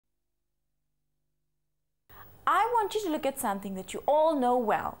want you to look at something that you all know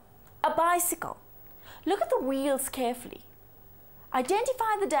well, a bicycle. Look at the wheels carefully.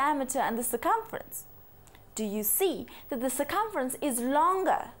 Identify the diameter and the circumference. Do you see that the circumference is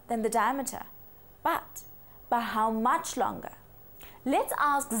longer than the diameter? But by how much longer? Let's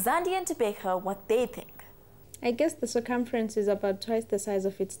ask Zandi and Tabeka what they think. I guess the circumference is about twice the size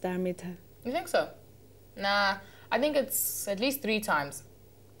of its diameter. You think so? Nah, I think it's at least 3 times.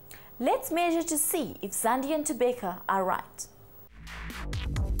 Let's measure to see if Zandi and Tabeka are right.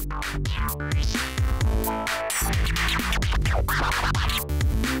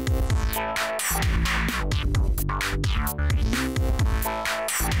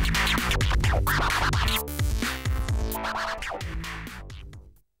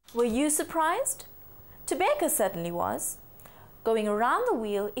 Were you surprised? Tabeka certainly was. Going around the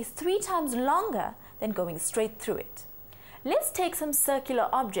wheel is 3 times longer than going straight through it. Let's take some circular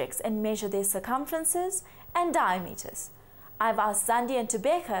objects and measure their circumferences and diameters. I've asked Zandi and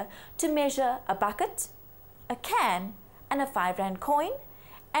Tabeka to measure a bucket, a can, and a 5 Rand coin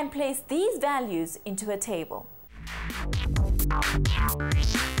and place these values into a table.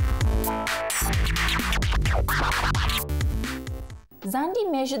 Zandi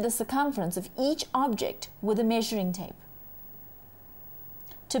measured the circumference of each object with a measuring tape.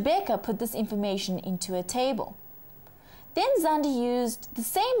 Tabeka put this information into a table. Then Zandi used the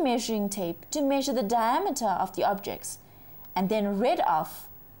same measuring tape to measure the diameter of the objects and then read off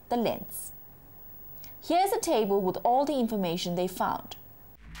the lengths. Here's a table with all the information they found.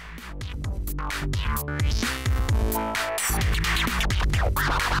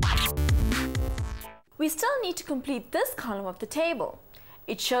 We still need to complete this column of the table.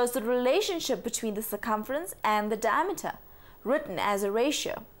 It shows the relationship between the circumference and the diameter, written as a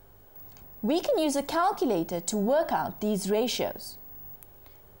ratio. We can use a calculator to work out these ratios.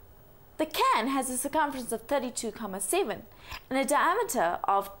 The can has a circumference of 32,7 and a diameter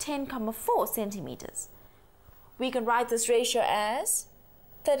of 10,4 centimeters. We can write this ratio as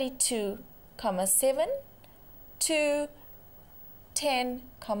 32,7 to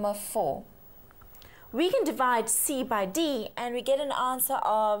 10,4. We can divide C by D and we get an answer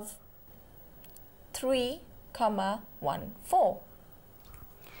of 3,14.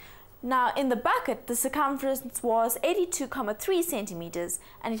 Now in the bucket, the circumference was 82,3 centimeters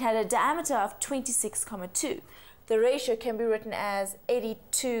and it had a diameter of 26,2. The ratio can be written as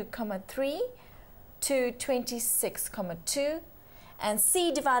 82,3 to 26,2, and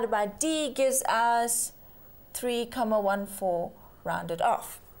C divided by D gives us 3,14 rounded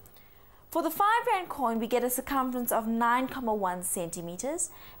off. For the 5 Rand coin, we get a circumference of 9,1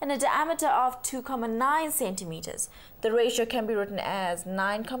 centimeters and a diameter of 2,9 centimeters. The ratio can be written as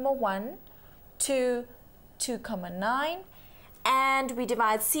 9,1 to 2,9, and we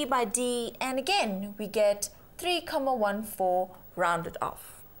divide C by D, and again we get 3,14 rounded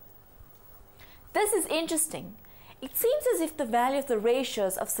off. This is interesting. It seems as if the value of the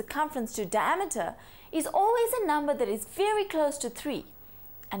ratios of circumference to diameter is always a number that is very close to 3.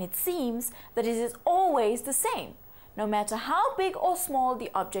 And it seems that it is always the same, no matter how big or small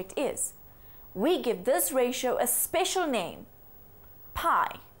the object is. We give this ratio a special name,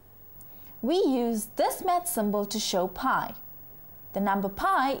 pi. We use this math symbol to show pi. The number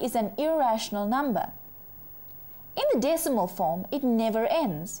pi is an irrational number. In the decimal form, it never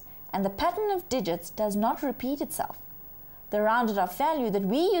ends, and the pattern of digits does not repeat itself. The rounded off value that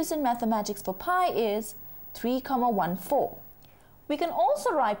we use in mathematics for pi is 3,14. We can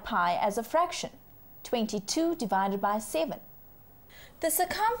also write pi as a fraction, 22 divided by 7. The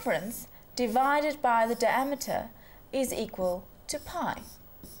circumference divided by the diameter is equal to pi.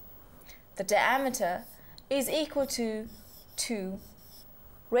 The diameter is equal to 2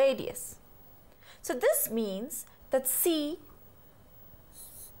 radius. So this means that C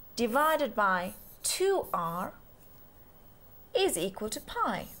divided by 2r is equal to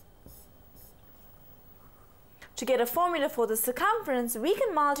pi. To get a formula for the circumference, we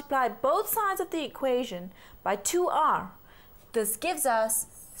can multiply both sides of the equation by 2r. This gives us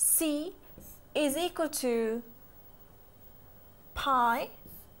C is equal to pi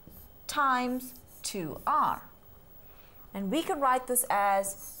times 2r. And we can write this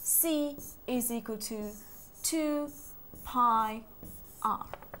as C is equal to 2 pi r.